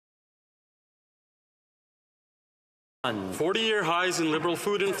40-year highs in Liberal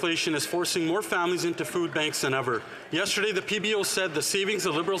food inflation is forcing more families into food banks than ever. Yesterday, the PBO said the savings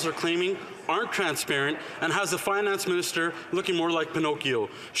the Liberals are claiming aren't transparent and has the Finance Minister looking more like Pinocchio.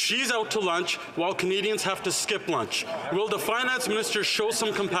 She's out to lunch while Canadians have to skip lunch. Will the Finance Minister show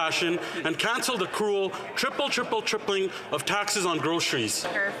some compassion and cancel the cruel tripling of taxes on groceries?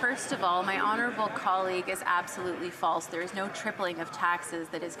 First of all, my honourable colleague is absolutely false. There is no tripling of taxes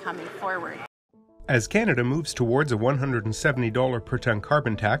that is coming forward. As Canada moves towards a $170 per tonne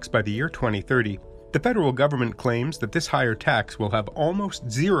carbon tax by the year 2030, the federal government claims that this higher tax will have almost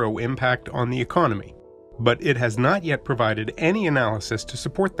zero impact on the economy. But it has not yet provided any analysis to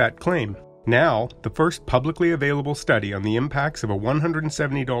support that claim. Now, the first publicly available study on the impacts of a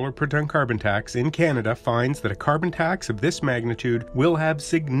 $170 per tonne carbon tax in Canada finds that a carbon tax of this magnitude will have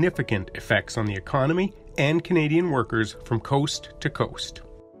significant effects on the economy and Canadian workers from coast to coast.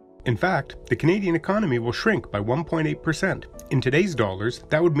 In fact, the Canadian economy will shrink by 1.8%. In today's dollars,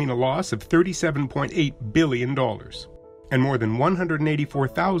 that would mean a loss of $37.8 billion. And more than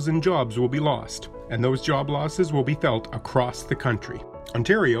 184,000 jobs will be lost, and those job losses will be felt across the country.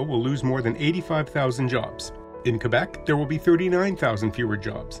 Ontario will lose more than 85,000 jobs. In Quebec, there will be 39,000 fewer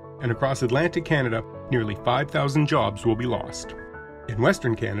jobs, and across Atlantic Canada, nearly 5,000 jobs will be lost. In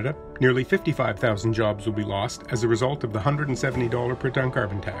Western Canada, nearly 55,000 jobs will be lost as a result of the $170 per tonne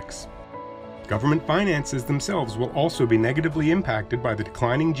carbon tax. Government finances themselves will also be negatively impacted by the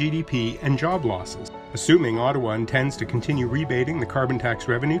declining GDP and job losses. Assuming Ottawa intends to continue rebating the carbon tax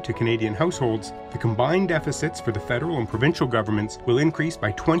revenue to Canadian households, the combined deficits for the federal and provincial governments will increase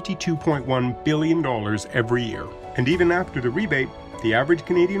by $22.1 billion every year. And even after the rebate, the average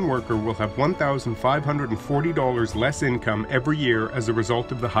Canadian worker will have $1,540 less income every year as a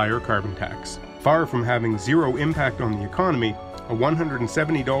result of the higher carbon tax. Far from having zero impact on the economy, a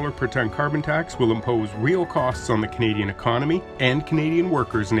 $170 per tonne carbon tax will impose real costs on the Canadian economy and Canadian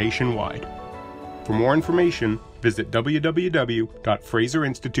workers nationwide. For more information, visit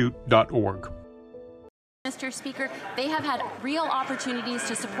www.fraserinstitute.org. Mr. Speaker, they have had real opportunities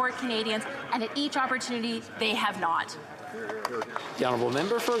to support Canadians, and at each opportunity, they have not. The honourable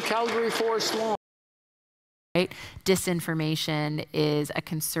member for Calgary Forest Lawn. Right? Disinformation is a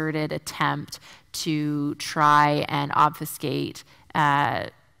concerted attempt to try and obfuscate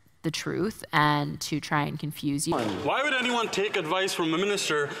the truth and to try and confuse you. Why would anyone take advice from a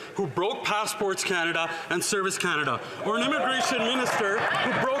minister who broke Passports Canada and Service Canada, or an immigration minister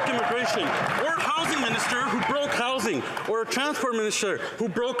who broke immigration, or a housing minister who broke housing, or a transport minister who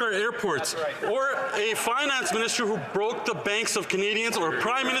broke our airports, or a finance minister who broke the banks of Canadians, or a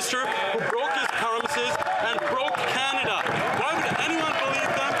prime minister who broke his promises